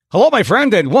Hello, my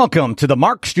friend, and welcome to the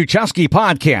Mark Struczewski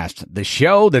Podcast, the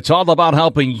show that's all about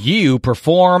helping you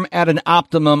perform at an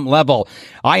optimum level.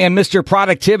 I am Mr.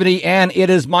 Productivity, and it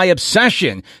is my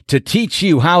obsession to teach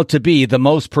you how to be the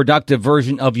most productive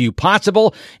version of you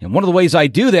possible. And one of the ways I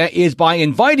do that is by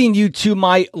inviting you to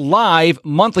my live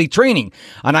monthly training.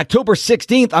 On October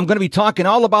 16th, I'm going to be talking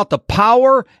all about the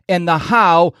power and the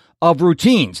how of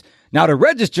routines. Now, to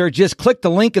register, just click the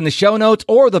link in the show notes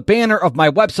or the banner of my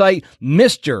website,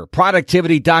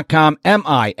 MrProductivity.com,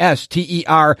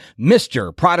 M-I-S-T-E-R,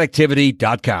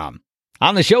 MrProductivity.com.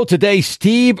 On the show today,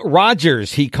 Steve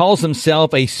Rodgers. He calls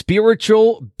himself a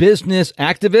spiritual business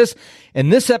activist,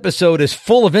 and this episode is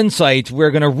full of insights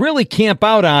we're going to really camp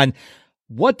out on.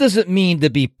 What does it mean to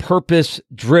be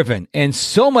purpose-driven? And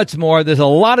so much more. There's a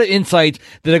lot of insights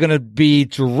that are going to be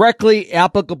directly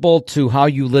applicable to how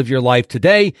you live your life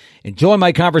today. Enjoy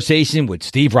my conversation with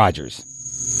Steve Rodgers.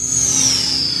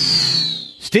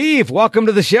 Steve, welcome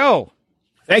to the show.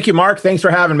 Thank you, Mark. Thanks for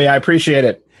having me. I appreciate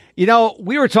it. You know,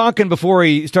 we were talking before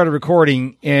we started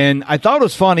recording, and I thought it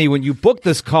was funny when you booked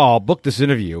this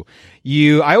interview.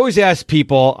 I always ask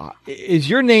people, is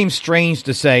your name strange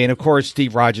to say? And of course,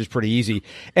 Steve Rodgers, pretty easy.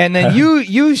 And then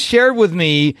you shared with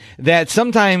me that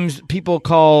sometimes people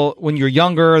when you're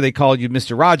younger, they call you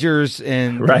Mr. Rodgers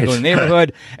and right. Go to the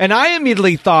neighborhood. And I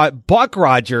immediately thought Buck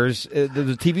Rodgers,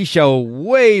 the TV show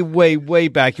way, way, way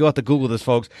back. You'll have to Google this,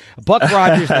 folks. Buck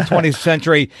Rodgers in the 20th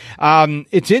century.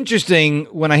 It's interesting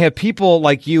when I have people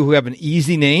like you who have an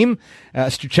easy name.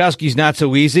 Struczewski's not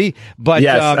so easy, but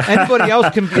yes. Anybody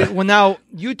else can be. Well, now,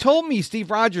 you told me Steve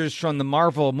Rodgers from the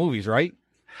Marvel movies, right?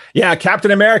 Yeah,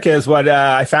 Captain America is what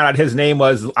I found out his name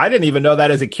was. I didn't even know that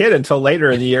as a kid until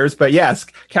later in the years. But yes,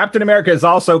 Captain America is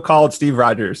also called Steve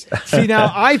Rodgers. See,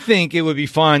 now, I think it would be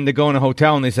fun to go in a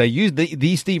hotel and they say, "You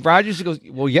the Steve Rodgers?" He goes,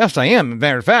 "Well, yes, I am, as a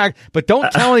matter of fact, but don't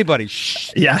tell anybody."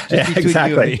 Shh. Yeah,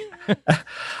 exactly. When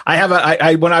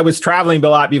I was traveling a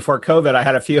lot before COVID, I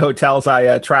had a few hotels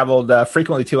I traveled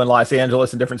frequently to in Los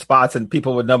Angeles in different spots, and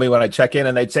people would know me when I check in,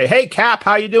 and they'd say, "Hey, Cap,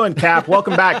 how you doing, Cap?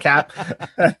 Welcome back, Cap."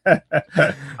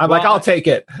 I'm like, I'll take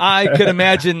it. I could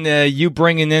imagine you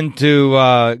bringing in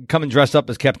to come and dress up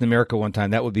as Captain America one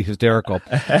time. That would be hysterical.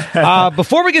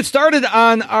 Before we get started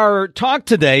on our talk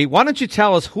today, why don't you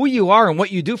tell us who you are and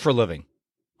what you do for a living?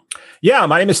 Yeah,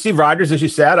 my name is Steve Rodgers, as you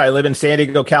said. I live in San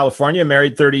Diego, California,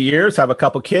 married 30 years, have a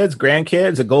couple kids,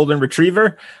 grandkids, a golden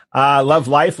retriever. Love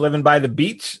life, living by the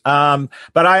beach. But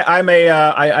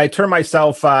I term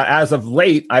myself, as of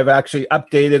late, I've actually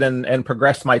updated and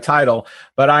progressed my title,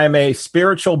 but I am a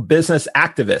spiritual business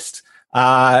activist.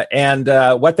 And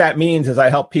what that means is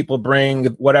I help people bring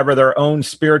whatever their own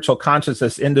spiritual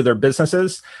consciousness into their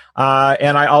businesses.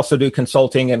 And I also do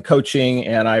consulting and coaching,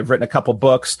 and I've written a couple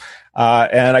books.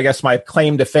 And I guess my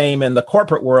claim to fame in the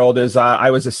corporate world is I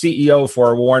was a CEO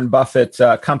for Warren Buffett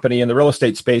company in the real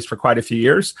estate space for quite a few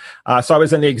years. So I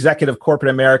was in the executive corporate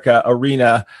America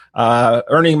arena,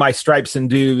 earning my stripes and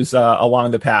dues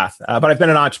along the path. But I've been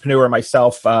an entrepreneur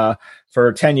myself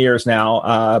for 10 years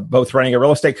now, both running a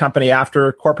real estate company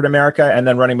after corporate America and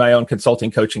then running my own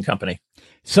consulting coaching company.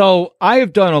 So I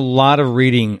have done a lot of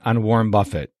reading on Warren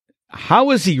Buffett.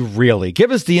 How is he really?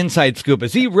 Give us the inside scoop.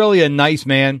 Is he really a nice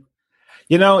man?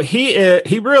 You know,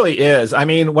 he really is. I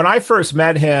mean, when I first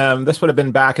met him, this would have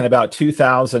been back in about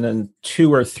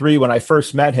 2002 or 3 when I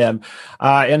first met him.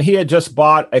 And he had just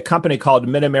bought a company called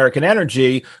Mid-American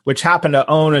Energy, which happened to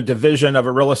own a division of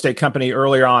a real estate company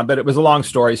earlier on, but it was a long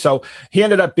story. So he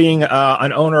ended up being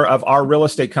an owner of our real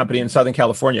estate company in Southern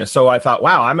California. So I thought,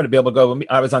 wow, I'm going to be able to go.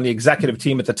 I was on the executive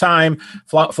team at the time,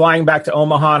 flying back to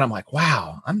Omaha. And I'm like,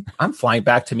 wow, I'm flying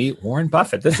back to meet Warren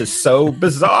Buffett. This is so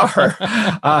bizarre.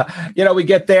 We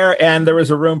get there and there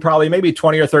was a room, probably maybe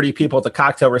 20 or 30 people at the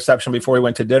cocktail reception before we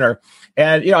went to dinner.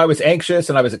 And, I was anxious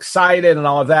and I was excited and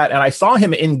all of that. And I saw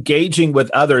him engaging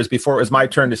with others before it was my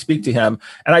turn to speak to him.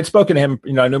 And I'd spoken to him,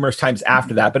 numerous times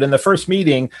after that. But in the first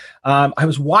meeting, I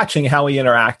was watching how he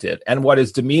interacted and what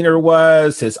his demeanor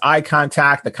was, his eye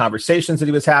contact, the conversations that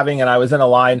he was having. And I was in a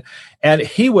line. And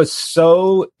he was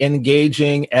so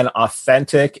engaging and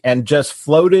authentic and just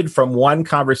floated from one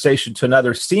conversation to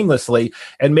another seamlessly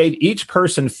and made each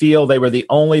person feel they were the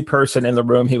only person in the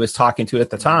room he was talking to at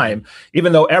the time,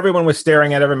 even though everyone was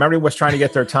staring at him, everybody was trying to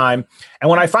get their time. And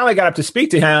when I finally got up to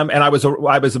speak to him, and I was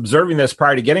observing this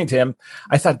prior to getting to him,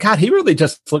 I thought, God, he really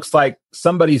just looks like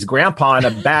somebody's grandpa in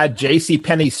a bad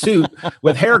JCPenney suit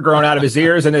with hair growing out of his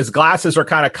ears, and his glasses are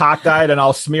kind of cockeyed and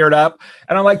all smeared up.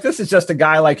 And I'm like, this is just a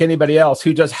guy like anybody somebody else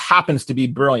who just happens to be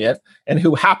brilliant and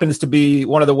who happens to be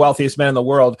one of the wealthiest men in the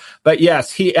world. But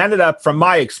yes, he ended up, from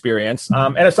my experience,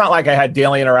 and it's not like I had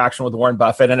daily interaction with Warren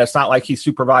Buffett, and it's not like he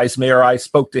supervised me or I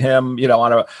spoke to him,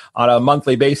 on a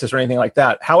monthly basis or anything like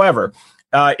that. However,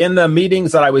 in the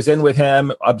meetings that I was in with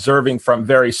him, observing from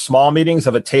very small meetings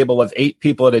of a table of 8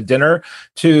 people at a dinner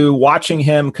to watching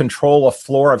him control a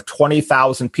floor of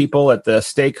 20,000 people at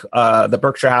the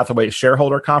Berkshire Hathaway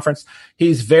shareholder conference,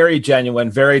 he's very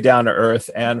genuine, very down to earth.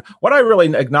 And what I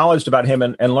really acknowledged about him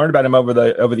and learned about him over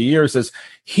the years is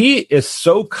he is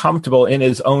so comfortable in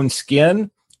his own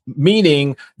skin,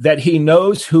 meaning that he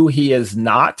knows who he is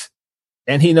not,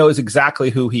 and he knows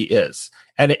exactly who he is.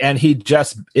 And he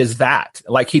just is that.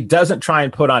 Like, he doesn't try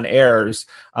and put on airs,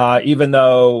 even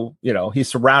though, he's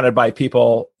surrounded by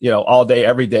people, all day,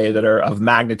 every day that are of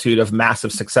magnitude, of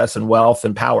massive success and wealth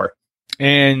and power.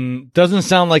 And doesn't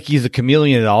sound like he's a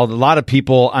chameleon at all. A lot of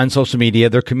people on social media,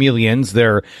 they're chameleons.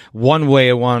 They're one way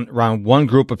around one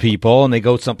group of people, and they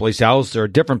go someplace else. They're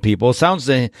different people. It sounds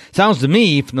to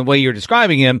me, from the way you're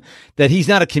describing him, that he's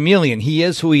not a chameleon. He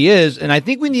is who he is, and I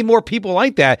think we need more people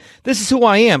like that. This is who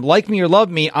I am. Like me or love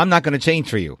me, I'm not going to change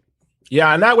for you.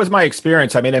 Yeah, and that was my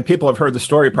experience. I mean, and people have heard the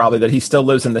story probably that he still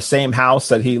lives in the same house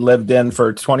that he lived in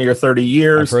for 20 or 30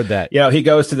 years. I've heard that. He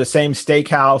goes to the same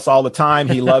steakhouse all the time.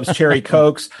 He loves cherry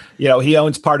Cokes. He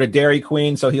owns part of Dairy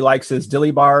Queen, so he likes his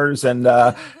dilly bars and,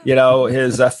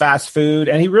 his fast food.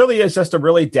 And he really is just a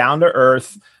really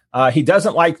down-to-earth. He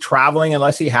doesn't like traveling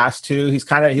unless he has to.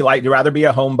 He'd rather be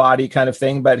a homebody kind of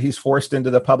thing, but he's forced into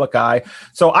the public eye.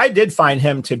 So I did find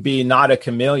him to be not a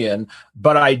chameleon,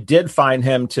 but I did find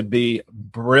him to be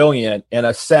brilliant in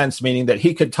a sense, meaning that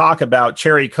he could talk about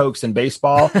cherry Cokes and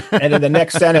baseball, and in the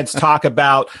next sentence talk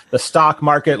about the stock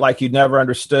market like you'd never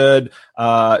understood,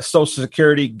 Social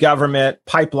Security, government,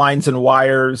 pipelines and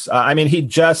wires. He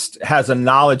just has a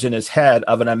knowledge in his head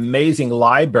of an amazing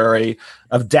library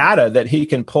of data that he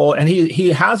can pull. And he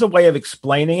has a way of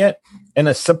explaining it in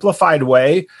a simplified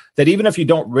way that even if you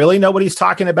don't really know what he's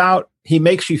talking about, he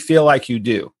makes you feel like you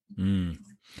do. Mm.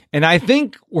 And I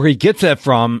think where he gets that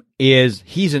from is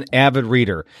he's an avid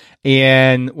reader.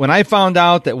 And when I found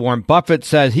out that Warren Buffett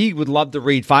said he would love to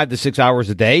read 5 to 6 hours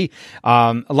a day,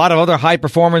 a lot of other high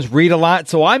performers read a lot.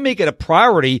 So I make it a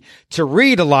priority to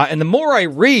read a lot. And the more I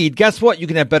read, guess what? You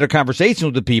can have better conversations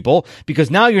with the people,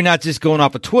 because now you're not just going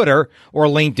off of Twitter or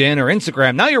LinkedIn or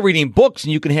Instagram. Now you're reading books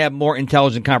and you can have more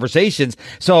intelligent conversations.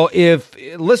 So if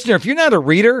you're not a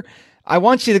reader, I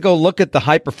want you to go look at the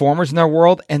high performers in our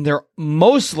world, and they're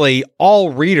mostly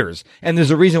all readers. And there's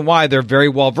a reason why they're very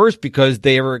well versed, because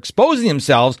they are exposing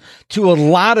themselves to a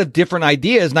lot of different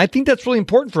ideas. And I think that's really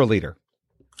important for a leader.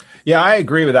 Yeah, I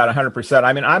agree with that 100%.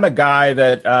 I'm a guy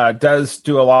that does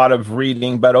do a lot of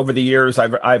reading, but over the years,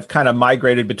 I've kind of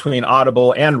migrated between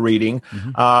Audible and reading.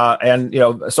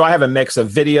 Mm-hmm. So I have a mix of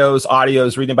videos,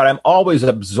 audios, reading, but I'm always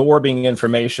absorbing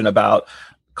information about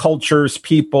cultures,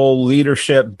 people,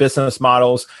 leadership, business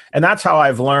models. And that's how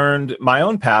I've learned my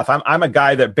own path. I'm a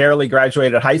guy that barely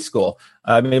graduated high school.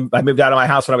 I moved out of my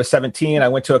house when I was 17. I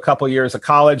went to a couple years of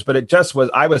college, but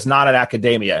I was not an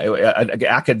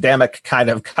academic kind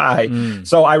of guy. Mm.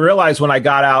 So I realized when I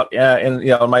got out in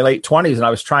my late 20s and I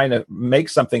was trying to make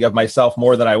something of myself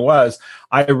more than I was,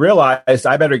 I realized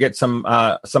I better get some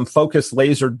focused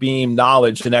laser beam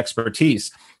knowledge and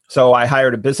expertise. So I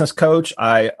hired a business coach.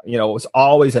 I, was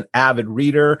always an avid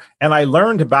reader, and I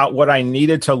learned about what I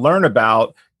needed to learn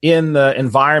about in the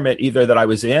environment either that I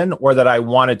was in or that I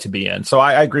wanted to be in. So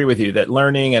I agree with you that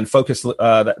learning and focus,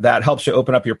 that helps you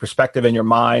open up your perspective and your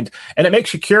mind, and it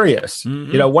makes you curious.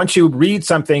 Mm-hmm. Once you read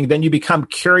something, then you become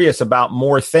curious about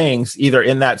more things, either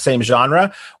in that same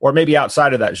genre or maybe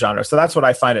outside of that genre. So that's what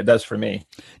I find it does for me.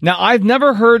 Now, I've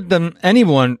never heard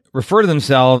anyone refer to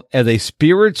themselves as a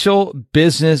spiritual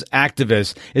business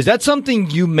activist. Is that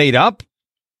something you made up?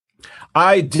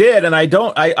 I did, and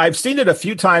I've seen it a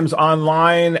few times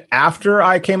online after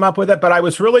I came up with it, but I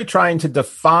was really trying to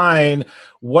define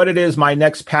what it is my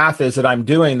next path is that I'm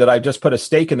doing, that I just put a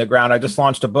stake in the ground. I just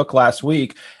launched a book last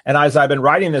week, and as I've been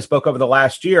writing this book over the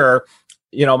last year,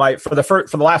 for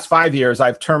the last 5 years,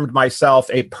 I've termed myself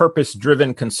a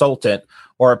purpose-driven consultant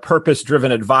or a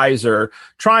purpose-driven advisor,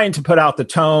 trying to put out the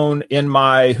tone in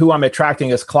who I'm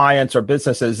attracting as clients or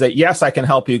businesses that, yes, I can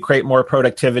help you create more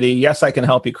productivity. Yes, I can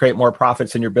help you create more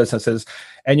profits in your businesses.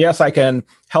 And yes, I can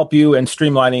help you in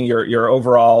streamlining your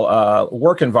overall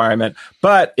work environment.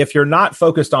 But if you're not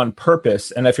focused on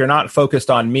purpose and if you're not focused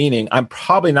on meaning, I'm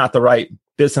probably not the right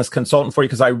business consultant for you,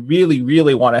 because I really,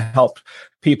 really want to help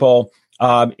people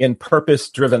in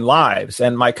purpose-driven lives.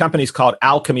 And my company's called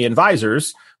Alchemy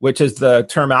Advisors, which is the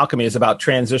term alchemy is about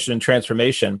transition and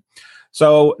transformation.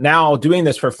 So now doing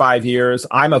this for 5 years,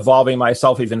 I'm evolving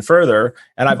myself even further.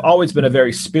 And I've always been a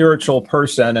very spiritual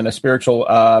person and a spiritual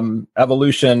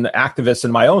evolution activist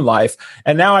in my own life.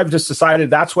 And now I've just decided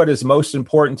that's what is most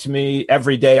important to me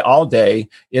every day, all day,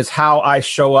 is how I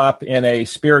show up in a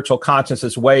spiritual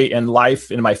consciousness way in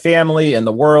life, in my family, in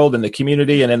the world, in the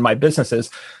community, and in my businesses.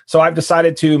 So I've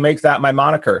decided to make that my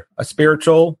moniker, a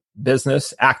spiritual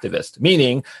business activist,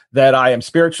 meaning that I am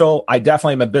spiritual. I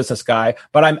definitely am a business guy,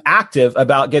 but I'm active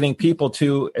about getting people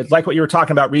to, it's like what you were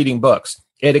talking about, reading books.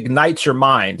 It ignites your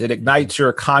mind. It ignites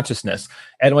your consciousness.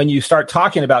 And when you start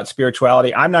talking about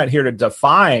spirituality, I'm not here to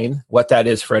define what that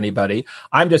is for anybody.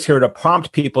 I'm just here to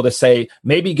prompt people to say,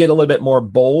 maybe get a little bit more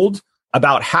bold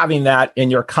about having that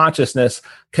in your consciousness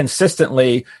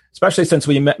consistently, especially since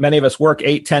many of us work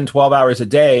 8, 10, 12 hours a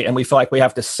day, and we feel like we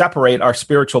have to separate our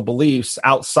spiritual beliefs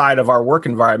outside of our work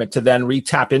environment to then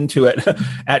re-tap into it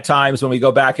at times when we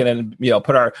go back and we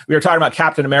were talking about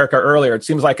Captain America earlier. It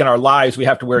seems like in our lives, we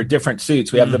have to wear different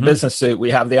suits. We have the business suit,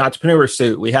 we have the entrepreneur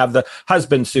suit, we have the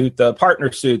husband suit, the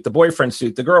partner suit, the boyfriend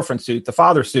suit, the girlfriend suit, the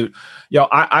father suit.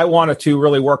 I wanted to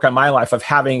really work on my life of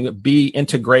having be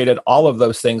integrated all of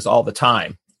those things all the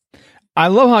time. I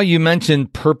love how you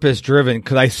mentioned purpose-driven,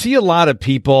 because I see a lot of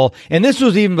people, and this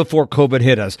was even before COVID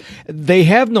hit us, they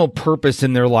have no purpose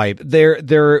in their life.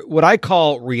 They're what I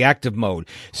call reactive mode.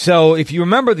 So if you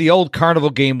remember the old carnival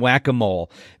game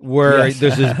Whack-A-Mole, where Yes.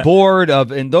 there's this board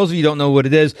of, and those of you who don't know what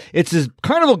it is, it's this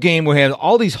carnival game where you have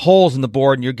all these holes in the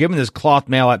board, and you're given this cloth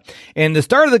mallet. And the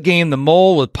start of the game, the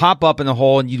mole would pop up in the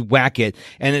hole, and you'd whack it,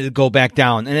 and it'd go back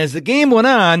down. And as the game went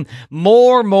on,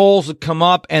 more moles would come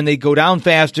up, and they go down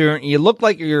faster, and you look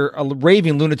like you're a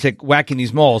raving lunatic whacking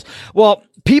these moles. Well,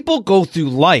 people go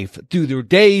through life, through their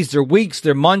days, their weeks,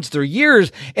 their months, their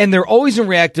years, and they're always in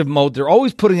reactive mode. They're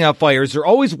always putting out fires. They're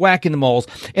always whacking the moles.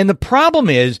 And the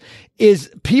problem is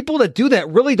people that do that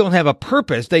really don't have a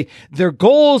purpose. Their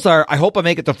goals are, I hope I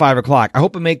make it to 5 o'clock. I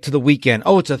hope I make it to the weekend.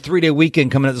 Oh, it's a 3-day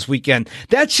weekend coming up this weekend.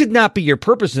 That should not be your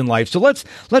purpose in life. So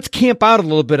let's camp out a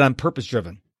little bit on purpose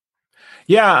driven.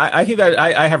 Yeah, I think that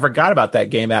I have forgot about that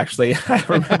game, actually. I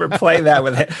remember playing that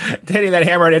with hitting that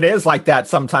hammer, and it is like that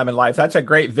sometime in life. That's a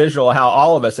great visual how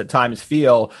all of us at times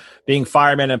feel being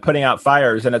firemen and putting out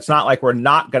fires. And it's not like we're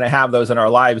not going to have those in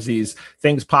our lives, these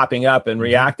things popping up and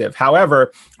reactive.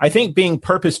 However, I think being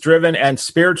purpose-driven and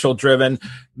spiritual-driven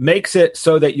makes it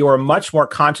so that you're much more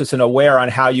conscious and aware on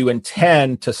how you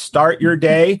intend to start your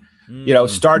day.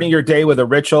 Starting your day with a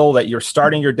ritual, that you're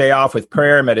starting your day off with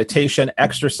prayer, meditation,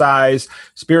 exercise,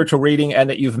 spiritual reading, and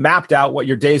that you've mapped out what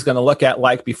your day is going to look at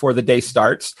like before the day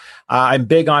starts. I'm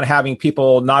big on having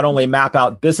people not only map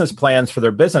out business plans for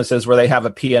their businesses where they have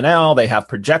a P&L, they have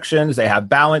projections, they have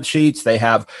balance sheets, they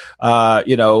have,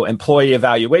 employee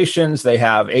evaluations, they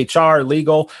have HR,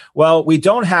 legal. Well, we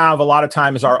don't have a lot of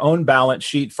times our own balance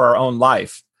sheet for our own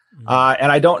life.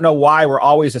 And I don't know why we're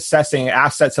always assessing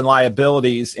assets and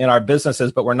liabilities in our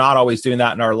businesses, but we're not always doing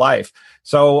that in our life.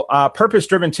 So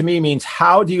purpose-driven to me means,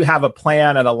 how do you have a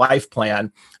plan and a life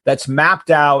plan that's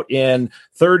mapped out in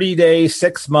 30 days,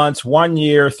 6 months, 1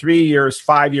 year, 3 years,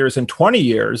 5 years, and 20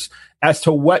 years as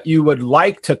to what you would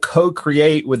like to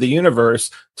co-create with the universe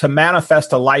to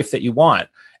manifest a life that you want?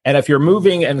 And if you're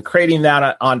moving and creating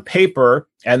that on paper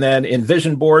and then in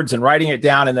vision boards and writing it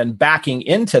down and then backing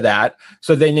into that,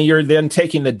 so then you're then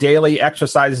taking the daily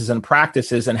exercises and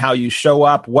practices and how you show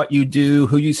up, what you do,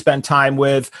 who you spend time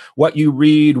with, what you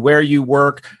read, where you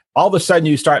work, all of a sudden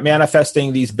you start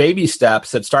manifesting these baby steps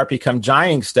that start become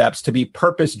giant steps to be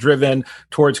purpose driven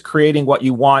towards creating what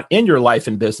you want in your life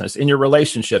and business, in your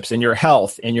relationships, in your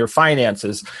health, in your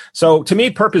finances. So to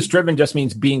me, purpose driven just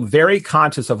means being very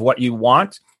conscious of what you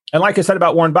want. And like I said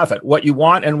about Warren Buffett, what you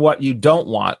want and what you don't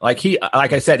want. Like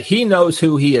I said, he knows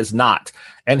who he is not,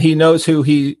 and he knows who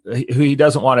he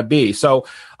doesn't want to be. So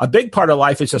a big part of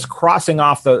life is just crossing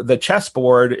off the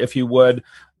chessboard, if you would,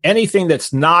 anything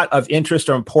that's not of interest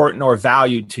or important or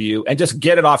value to you, and just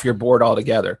get it off your board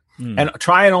altogether. And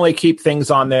try and only keep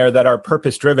things on there that are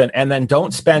purpose driven, and then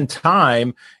don't spend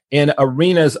time in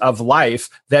arenas of life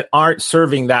that aren't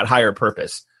serving that higher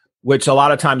purpose, which a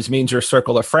lot of times means your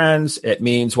circle of friends. It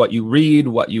means what you read,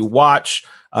 what you watch.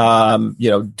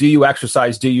 Do you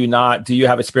exercise? Do you not? Do you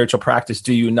have a spiritual practice?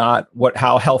 Do you not?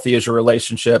 How healthy is your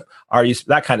relationship? Are you,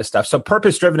 that kind of stuff? So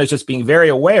purpose driven is just being very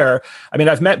aware. I mean,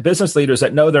 I've met business leaders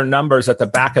that know their numbers at the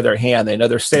back of their hand. They know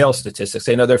their sales statistics.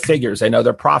 They know their figures. They know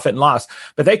their profit and loss,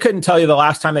 but they couldn't tell you the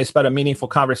last time they spent a meaningful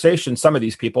conversation, some of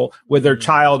these people, with their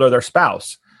child or their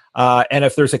spouse. And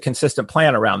if there's a consistent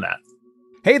plan around that.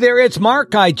 Hey there, it's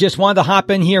Mark. I just wanted to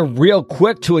hop in here real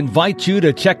quick to invite you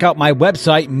to check out my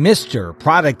website,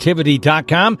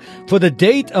 MrProductivity.com, for the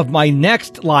date of my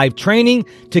next live training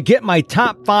to get my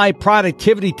top 5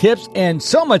 productivity tips and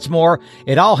so much more.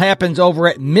 It all happens over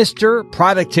at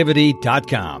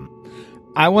MrProductivity.com.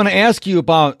 I want to ask you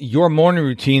about your morning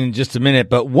routine in just a minute,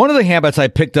 but one of the habits I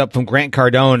picked up from Grant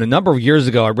Cardone a number of years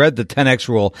ago, I read the 10X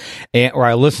rule, or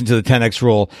I listened to the 10X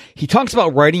rule. He talks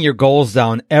about writing your goals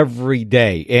down every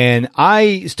day. And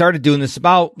I started doing this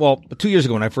about, 2 years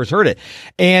ago when I first heard it.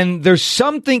 And there's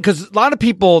something, because a lot of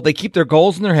people, they keep their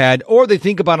goals in their head, or they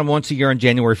think about them once a year on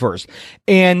January 1st.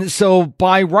 And so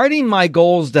by writing my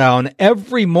goals down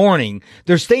every morning,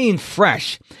 they're staying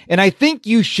fresh. And I think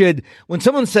you should, when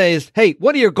someone says, hey,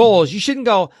 what are your goals? You shouldn't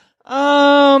go,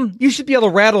 you should be able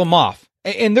to rattle them off.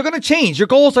 And they're going to change. Your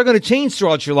goals are going to change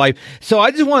throughout your life. So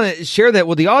I just want to share that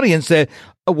with the audience that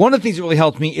one of the things that really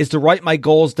helps me is to write my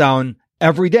goals down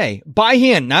every day by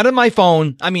hand, not on my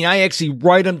phone. I mean, I actually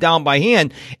write them down by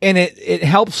hand, and it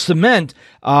helps cement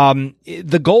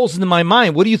the goals into my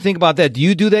mind. What do you think about that? Do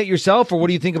you do that yourself, or what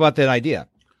do you think about that idea?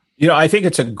 I think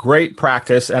it's a great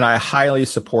practice, and I highly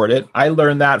support it. I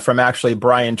learned that from actually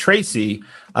Brian Tracy,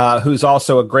 who's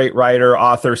also a great writer,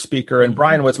 author, speaker. And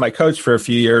Brian was my coach for a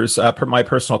few years, my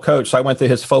personal coach. So I went through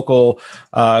his focal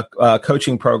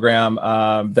coaching program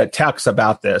that talks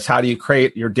about this. How do you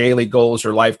create your daily goals,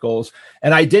 your life goals?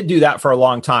 And I did do that for a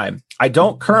long time. I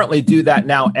don't currently do that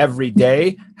now every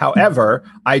day. However,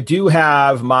 I do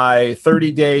have my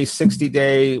 30-day,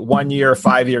 60-day, 1-year,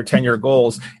 5-year, 10-year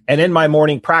goals. And in my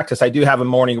morning practice, I do have a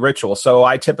morning ritual. So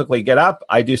I typically get up,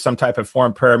 I do some type of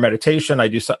form prayer meditation, I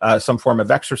do some form of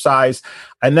exercise,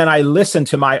 and then I listen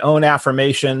to my own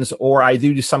affirmations, or I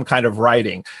do some kind of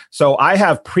writing. So I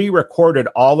have pre-recorded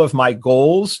all of my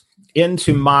goals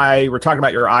into we're talking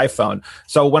about your iPhone.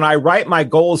 So when I write my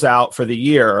goals out for the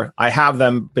year, I have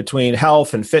them between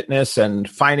health and fitness and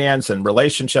finance and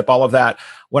relationship, all of that.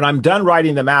 When I'm done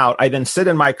writing them out, I then sit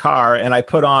in my car and I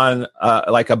put on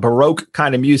like a Baroque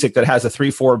kind of music that has a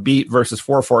 3/4 beat versus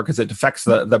 4/4 because it affects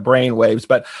the brain waves.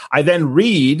 But I then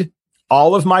read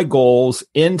all of my goals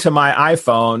into my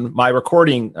iPhone, my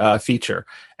recording feature,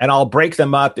 and I'll break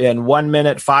them up in 1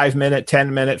 minute, 5 minute,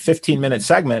 10 minute, 15 minute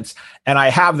segments. And I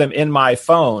have them in my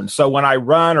phone. So when I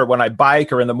run or when I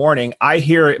bike or in the morning, I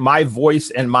hear my voice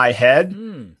in my head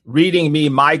reading me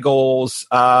my goals.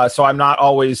 So I'm not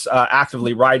always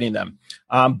actively writing them.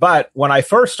 But when I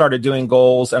first started doing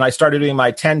goals and I started doing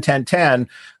my 10-10-10,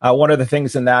 one of the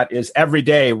things in that is every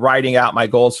day writing out my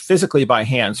goals physically by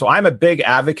hand. So I'm a big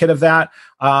advocate of that.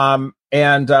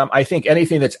 And I think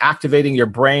anything that's activating your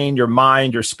brain, your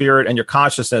mind, your spirit, and your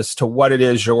consciousness to what it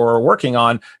is you're working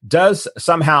on does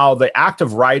somehow, the act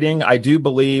of writing, I do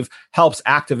believe, helps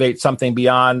activate something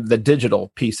beyond the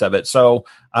digital piece of it. So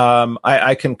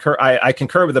I concur. I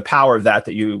concur with the power of that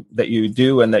you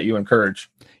do and that you encourage.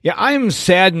 Yeah, I'm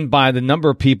saddened by the number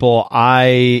of people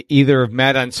I either have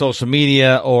met on social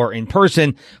media or in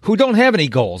person who don't have any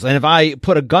goals. And if I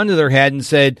put a gun to their head and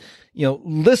said,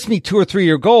 list me 2 or 3 of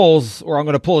your goals or I'm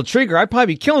going to pull a trigger, I'd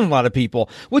probably be killing a lot of people,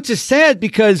 which is sad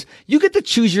because you get to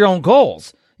choose your own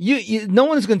goals. No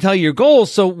one is going to tell you your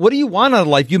goals. So what do you want out of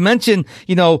life? You mentioned,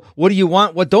 what do you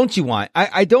want? What don't you want?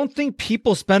 I don't think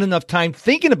people spend enough time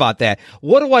thinking about that.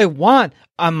 What do I want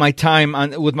on my time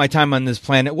with my time on this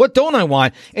planet? What don't I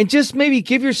want? And just maybe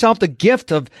give yourself the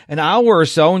gift of an hour or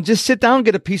so and just sit down,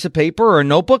 get a piece of paper or a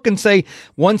notebook and say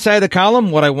one side of the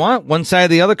column, what I want, one side of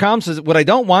the other column says what I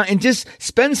don't want, and just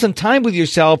spend some time with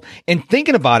yourself and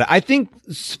thinking about it. I think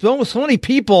so many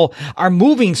people are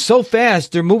moving so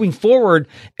fast. They're moving forward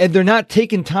and they're not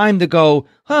taking time to go,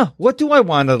 what do I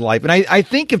want out of life? And I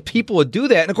think if people would do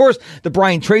that, and of course, the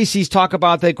Brian Tracy's talk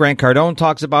about that, Grant Cardone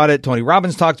talks about it, Tony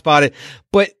Robbins talks about it,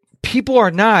 but people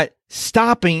are not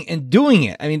stopping and doing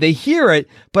it. I mean, they hear it,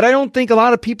 but I don't think a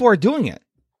lot of people are doing it.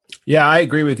 Yeah, I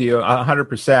agree with you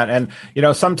 100%.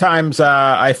 And, sometimes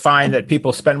I find that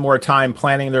people spend more time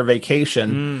planning their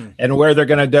vacation and where they're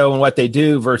going to go and what they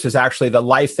do versus actually the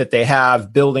life that they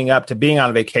have building up to being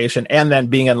on vacation and then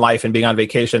being in life and being on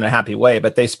vacation in a happy way.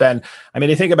 But they spend,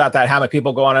 you think about that, how many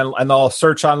people go on and they'll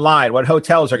search online what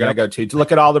hotels are going to go to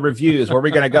look at all the reviews, where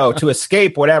we're going to go to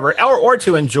escape, whatever, or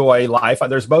to enjoy life.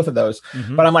 There's both of those.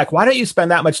 But I'm like, why don't you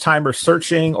spend that much time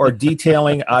researching or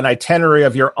detailing an itinerary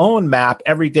of your own map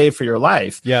every day for your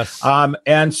life? Yes.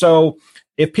 And so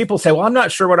if people say, well, I'm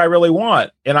not sure what I really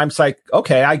want. And I'm like,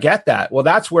 okay, I get that. Well,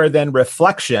 that's where then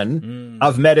reflection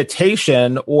of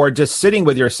meditation or just sitting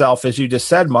with yourself, as you just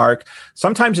said, Mark,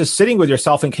 sometimes just sitting with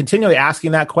yourself and continually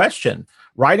asking that question,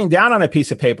 writing down on a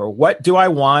piece of paper, what do I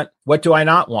want? What do I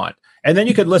not want? And then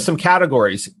you could list some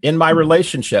categories in my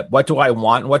relationship. What do I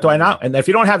want? And what do I not? And if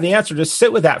you don't have the answer, just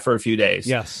sit with that for a few days.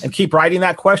 Yes. And keep writing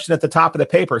that question at the top of the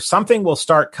paper. Something will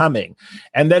start coming.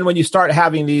 And then when you start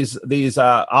having these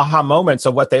aha moments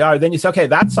of what they are, then you say, okay,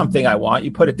 that's something I want. You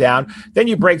put it down. Then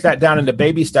you break that down into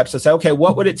baby steps and say, okay,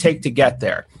 what would it take to get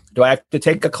there? Do I have to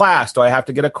take a class? Do I have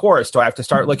to get a course? Do I have to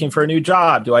start looking for a new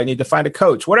job? Do I need to find a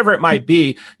coach? Whatever it might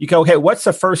be, you go, okay, what's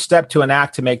the first step to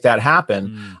enact to make that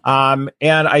happen?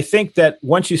 And I think that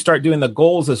once you start doing the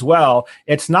goals as well,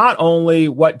 it's not only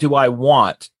what do I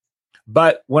want,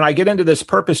 but when I get into this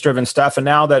purpose-driven stuff, and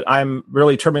now that I'm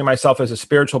really terming myself as a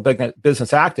spiritual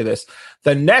business activist,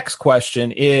 the next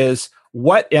question is,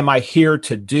 what am I here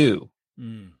to do?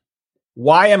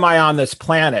 Why am I on this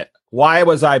planet? Why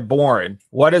was I born?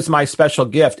 What is my special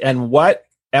gift? And what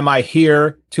am I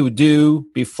here to do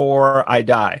before I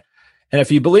die? And if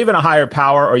you believe in a higher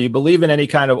power, or you believe in any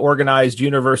kind of organized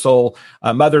universal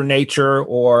Mother Nature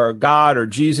or God or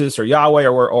Jesus or Yahweh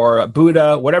or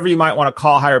Buddha, whatever you might want to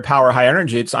call higher power, high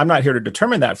energy, I'm not here to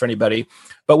determine that for anybody.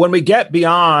 But when we get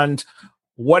beyond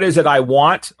what is it I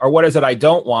want or what is it I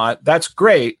don't want, that's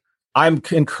great. I'm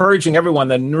encouraging everyone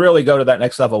to really go to that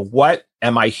next level. What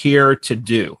am I here to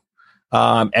do?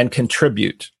 And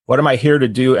contribute. What am I here to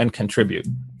do and contribute?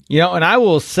 And I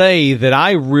will say that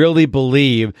I really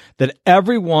believe that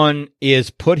everyone is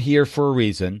put here for a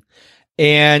reason.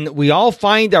 And we all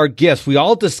find our gifts. We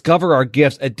all discover our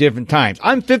gifts at different times.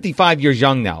 I'm 55 years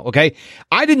young now, okay?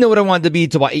 I didn't know what I wanted to be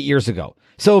until about 8 years ago.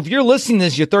 So if you're listening to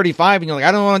this, you're 35 and you're like,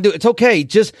 I don't want to do it. It's okay.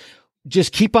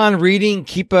 Just keep on reading,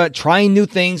 keep trying new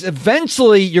things.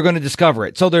 Eventually, you're going to discover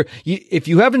it. So if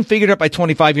you haven't figured it out by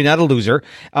 25, you're not a loser.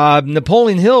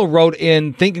 Napoleon Hill wrote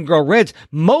in Think and Grow Rich,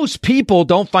 most people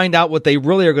don't find out what they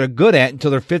really are good at until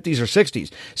their 50s or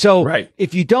 60s. So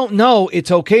If you don't know,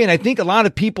 it's okay. And I think a lot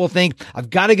of people think,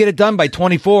 I've got to get it done by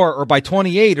 24 or by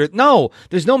 28. No,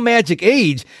 there's no magic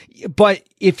age. But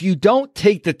if you don't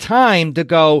take the time to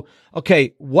go,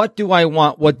 okay, what do I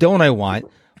want? What don't I want?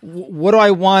 What do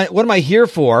I want? What am I here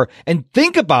for? And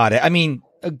think about it. I mean,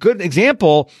 a good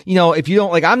example, if you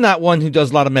don't I'm not one who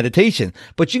does a lot of meditation,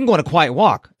 but you can go on a quiet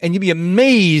walk and you'd be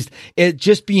amazed at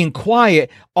just being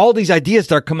quiet. All these ideas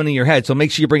start coming in your head. So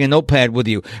make sure you bring a notepad with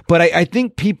you. But I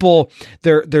think people,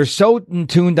 they're so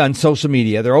tuned on social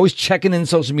media. They're always checking in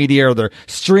social media, or they're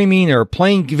streaming or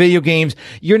playing video games.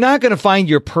 You're not going to find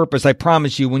your purpose, I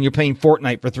promise you, when you're playing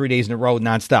Fortnite for 3 days in a row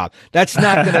nonstop. That's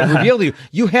not going to reveal to you.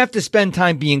 You have to spend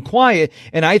time being quiet.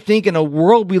 And I think in a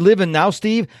world we live in now,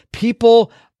 Steve, people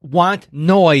want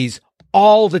noise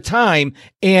all the time.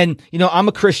 And, I'm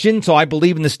a Christian, so I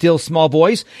believe in the still small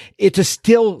voice. It's a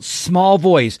still small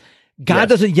voice. God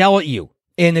doesn't yell at you.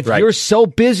 And if you're so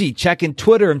busy checking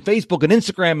Twitter and Facebook and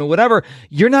Instagram and whatever,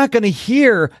 you're not going to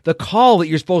hear the call that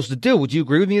you're supposed to do. Would you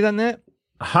agree with me on that?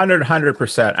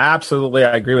 100%. Absolutely.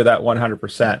 I agree with that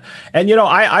 100%. And,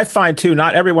 I find too,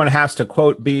 not everyone has to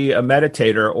quote, be a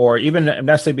meditator or even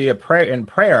necessarily be in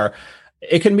prayer.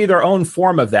 It can be their own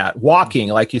form of that. Walking,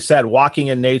 like you said, walking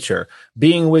in nature,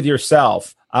 being with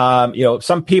yourself.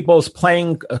 Some people's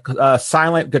playing a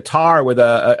silent guitar with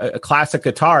a classic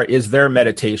guitar is their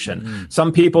meditation.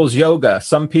 Some people's yoga,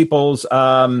 some people's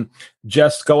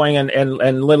just going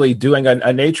and literally doing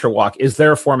a nature walk is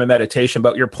their form of meditation.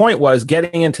 But your point was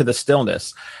getting into the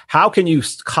stillness. How can you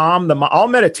calm the mind? All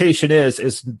meditation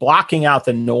is blocking out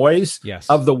the noise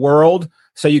of the world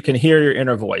so you can hear your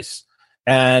inner voice.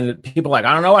 And people are like,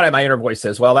 I don't know what my inner voice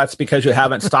is. Well, that's because you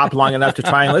haven't stopped long enough to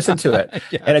try and listen to it.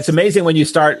 And it's amazing when you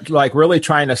start really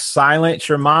trying to silence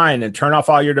your mind and turn off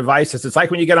all your devices. It's like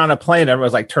when you get on a plane,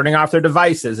 everyone's like turning off their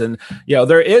devices. And,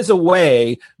 there is a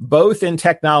way, both in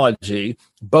technology,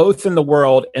 both in the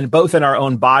world, and both in our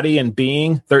own body and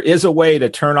being, there is a way to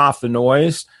turn off the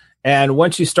noise. And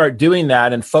once you start doing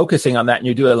that and focusing on that, and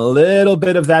you do a little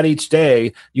bit of that each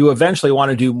day, you eventually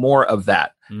want to do more of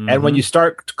that. And when you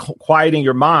start quieting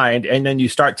your mind and then you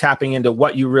start tapping into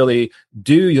what you really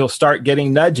do, you'll start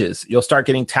getting nudges. You'll start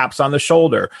getting taps on the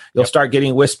shoulder. You'll start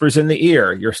getting whispers in the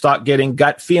ear. You'll start getting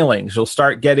gut feelings. You'll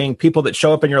start getting people that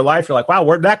show up in your life. You're like, wow,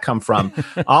 where'd that come from?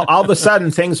 all of a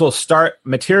sudden, things will start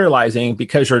materializing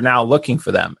because you're now looking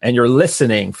for them and you're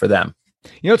listening for them.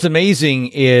 What's amazing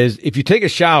is if you take a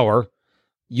shower,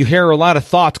 you hear a lot of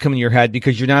thoughts come in your head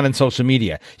because you're not on social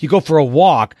media. You go for a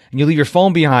walk and you leave your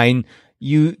phone behind.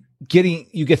 You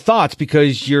get thoughts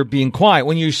because you're being quiet.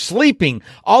 When you're sleeping,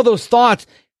 all those thoughts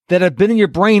that have been in your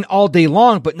brain all day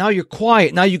long, but now you're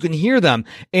quiet. Now you can hear them.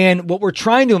 And what we're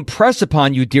trying to impress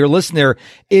upon you, dear listener,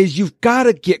 is you've got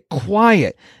to get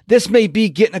quiet. This may be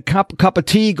getting a cup of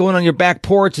tea, going on your back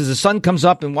porch as the sun comes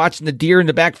up and watching the deer in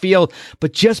the backfield,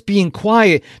 but just being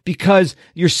quiet, because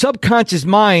your subconscious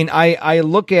mind, I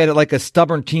look at it like a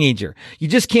stubborn teenager. You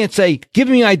just can't say, give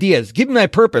me ideas, give me my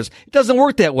purpose. It doesn't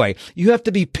work that way. You have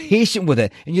to be patient with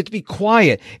it, and you have to be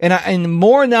quiet. And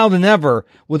more now than ever,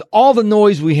 with all the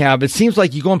noise we have, it seems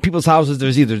like you go in people's houses,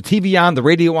 there's either the TV on, the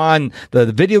radio on,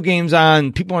 the video games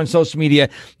on, people on social media.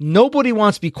 Nobody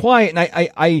wants to be quiet.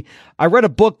 And I read a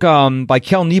book by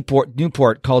Cal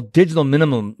Newport called Digital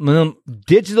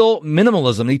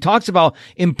Minimalism. And he talks about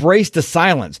embrace the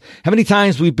silence. How many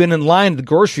times we've been in line at the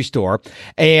grocery store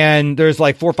and there's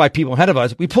like 4 or 5 people ahead of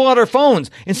us. We pull out our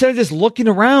phones instead of just looking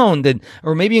around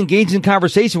or maybe engaging in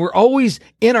conversation. We're always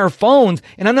in our phones.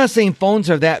 And I'm not saying phones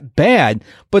are that bad,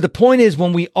 but the point is,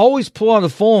 when we always pull out the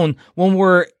phone when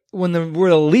we're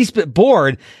the least bit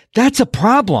bored, that's a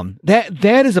problem. That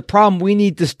is a problem. We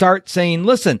need to start saying,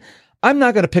 listen, I'm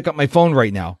not going to pick up my phone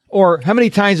right now. Or how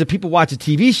many times do people watch a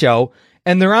TV show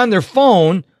and they're on their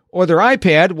phone or their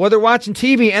iPad while they're watching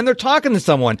TV and they're talking to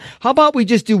someone? How about we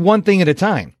just do one thing at a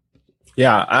time?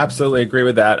 Yeah, I absolutely agree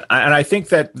with that. And I think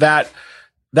that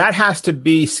has to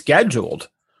be scheduled.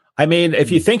 I mean,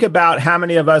 if you think about how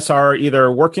many of us are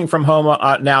either working from home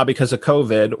now because of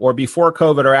COVID, or before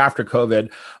COVID or after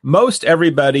COVID, most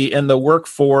everybody in the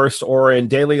workforce or in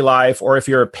daily life, or if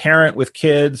you're a parent with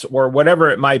kids or whatever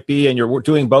it might be, and you're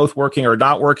doing both working or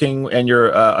not working, and you're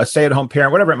a stay-at-home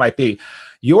parent, whatever it might be,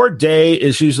 your day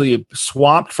is usually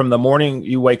swamped from the morning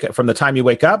you wake up, from the time you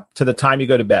wake up to the time you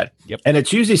go to bed. Yep. And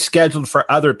it's usually scheduled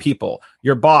for other people,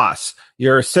 your boss,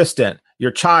 your assistant,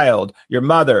 your child, your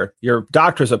mother, your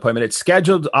doctor's appointment. It's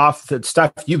scheduled off the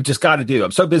stuff you've just got to do.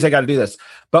 I'm so busy, I got to do this.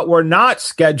 But we're not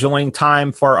scheduling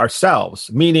time for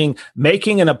ourselves, meaning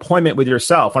making an appointment with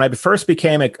yourself. When I first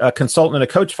became a consultant and a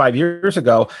coach 5 years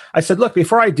ago, I said, look,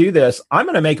 before I do this, I'm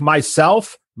going to make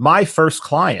myself my first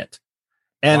client.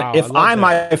 And wow, if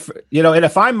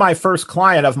I'm my first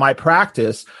client of my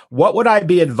practice, what would I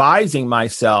be advising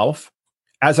myself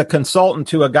as a consultant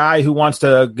to a guy who wants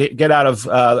to get out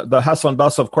of the hustle and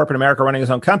bustle of corporate America, running his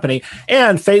own company,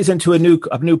 and phase into a new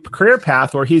career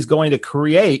path where he's going to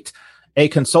create a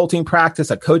consulting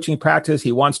practice, a coaching practice.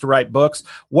 He wants to write books.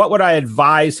 What would I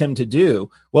advise him to do?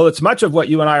 Well, it's much of what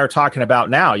you and I are talking about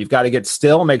now. You've got to get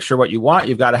still, make sure what you want.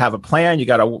 You've got to have a plan. You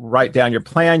got to write down your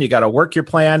plan. You got to work your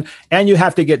plan, and you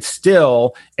have to get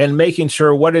still and making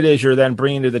sure what it is you're then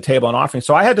bringing to the table and offering.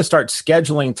 So I had to start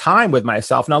scheduling time with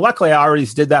myself. Now, luckily, I already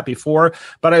did that before,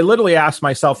 but I literally asked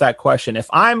myself that question. If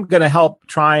I'm going to help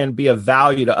try and be of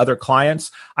value to other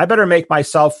clients, I better make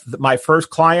myself my first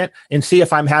client and see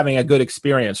if I'm having a good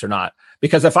experience or not.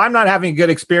 Because if I'm not having a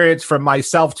good experience from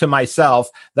myself to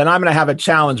myself, then I'm going to have a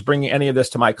challenge bringing any of this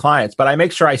to my clients. But I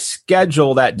make sure I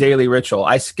schedule that daily ritual.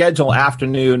 I schedule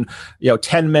afternoon,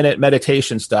 10-minute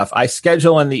meditation stuff. I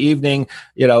schedule in the evening,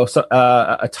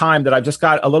 a time that I've just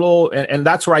got a little, and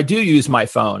that's where I do use my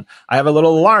phone. I have a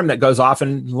little alarm that goes off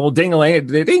and a little ding-a-ling,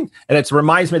 ding, and it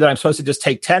reminds me that I'm supposed to just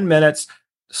take 10 minutes,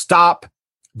 stop,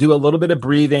 do a little bit of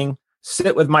breathing,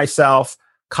 sit with myself,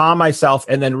 calm myself,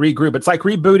 and then regroup. It's like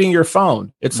rebooting your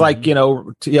phone. It's like, we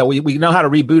know how to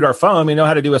reboot our phone. We know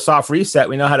how to do a soft reset.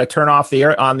 We know how to turn off the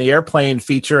airplane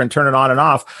feature and turn it on and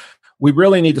off. We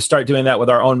really need to start doing that with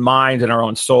our own mind and our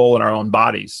own soul and our own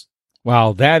bodies.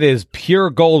 Wow, that is pure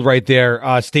gold right there,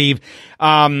 Steve.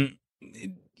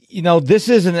 This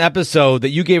is an episode that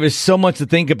you gave us so much to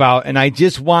think about, and I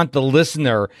just want the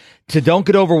listener to don't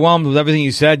get overwhelmed with everything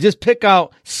you said. Just pick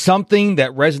out something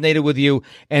that resonated with you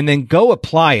and then go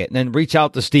apply it, and then reach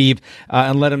out to Steve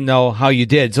and let him know how you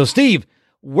did. So, Steve,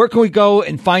 where can we go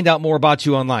and find out more about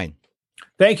you online?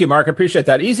 Thank you, Mark. I appreciate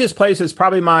that. Easiest place is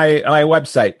probably my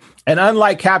website. And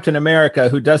unlike Captain America,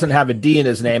 who doesn't have a D in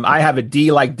his name, I have a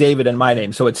D like David in my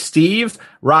name. So it's Steve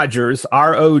Rodgers,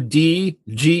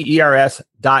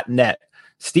 RODGERS.net.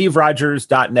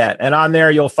 SteveRodgers.net. And on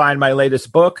there, you'll find my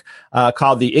latest book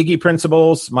called The Iggy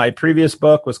Principles. My previous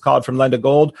book was called From Lead to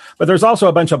Gold. But there's also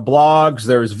a bunch of blogs.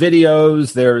 There's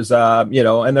videos. There's,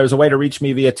 and there's a way to reach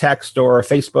me via text or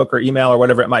Facebook or email or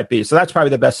whatever it might be. So that's probably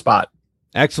the best spot.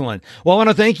 Excellent. Well, I want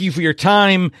to thank you for your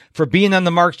time, for being on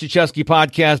the Mark Struczewski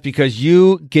podcast, because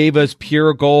you gave us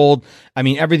pure gold. I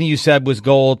mean, everything you said was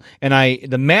gold. And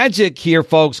the magic here,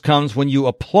 folks, comes when you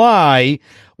apply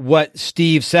what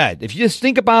Steve said. If you just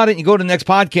think about it and you go to the next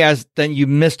podcast, then you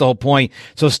missed the whole point.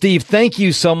 So, Steve, thank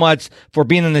you so much for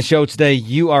being on the show today.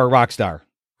 You are a rock star.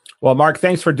 Well, Mark,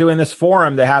 thanks for doing this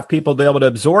forum to have people be able to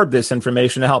absorb this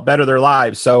information to help better their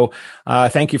lives. So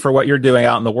thank you for what you're doing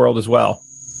out in the world as well.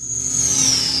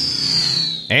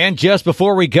 And just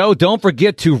before we go, don't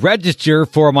forget to register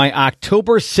for my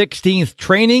October 16th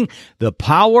training, The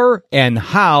Power and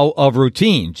How of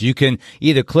Routines. You can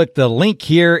either click the link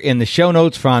here in the show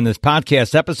notes from this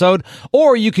podcast episode,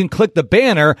 or you can click the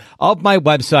banner of my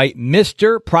website,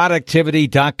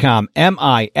 MrProductivity.com,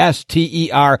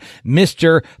 M-I-S-T-E-R,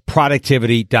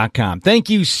 MrProductivity.com. Thank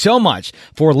you so much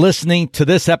for listening to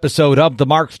this episode of the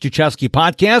Mark Struczewski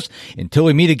Podcast. Until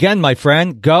we meet again, my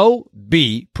friend, go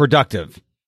be productive.